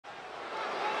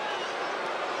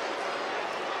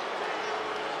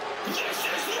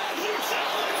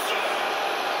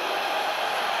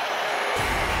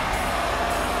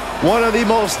One of the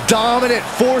most dominant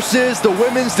forces the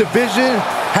women's division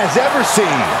has ever seen.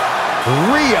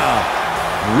 Rhea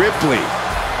Ripley.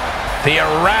 The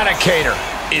Eradicator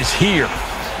is here.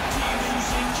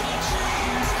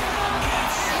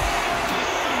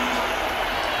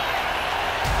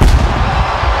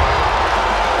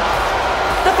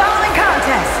 The following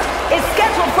contest is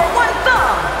scheduled for one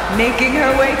fall, making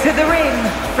her way to the ring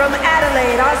from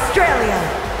Adelaide,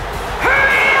 Australia.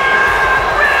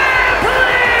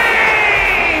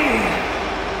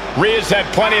 Rhea's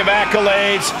had plenty of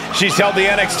accolades. She's held the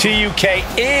NXT UK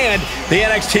and the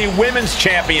NXT Women's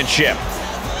Championship.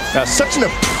 Now, such an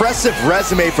impressive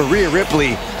resume for Rhea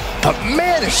Ripley, but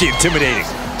man, is she intimidating.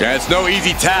 Yeah, it's no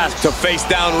easy task to face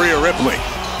down Rhea Ripley.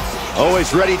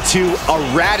 Always ready to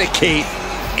eradicate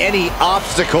any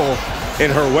obstacle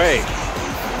in her way.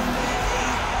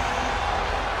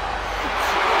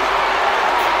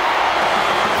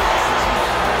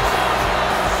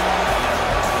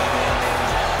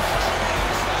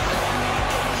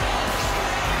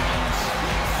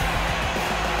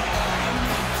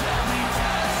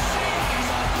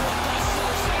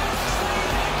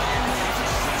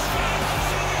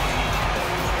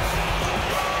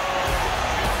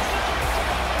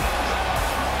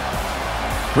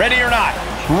 Ready or not,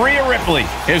 Rhea Ripley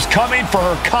is coming for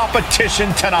her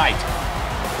competition tonight.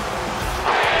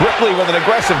 Ripley with an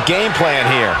aggressive game plan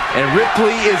here. And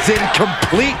Ripley is in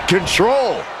complete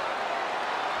control.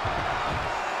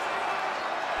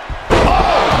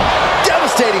 Oh!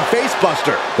 Devastating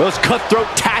facebuster. Those cutthroat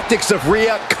tactics of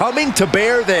Rhea coming to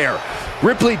bear there.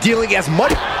 Ripley dealing as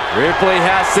much. Ripley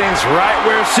has things right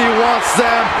where she wants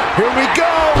them. Here we go.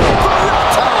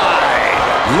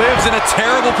 Lives in a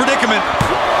terrible predicament.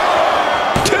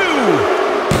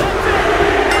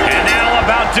 And that'll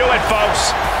about do it,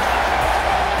 folks.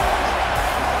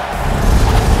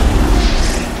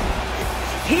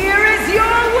 Here is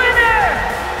your winner,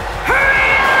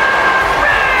 Rhea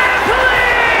Ripley!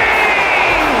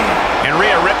 And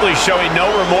Rhea Ripley showing no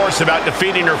remorse about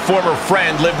defeating her former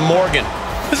friend, Liv Morgan.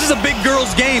 This is a big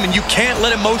girl's game, and you can't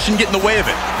let emotion get in the way of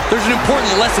it. There's an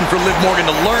important lesson for Liv Morgan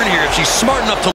to learn here if she's smart enough to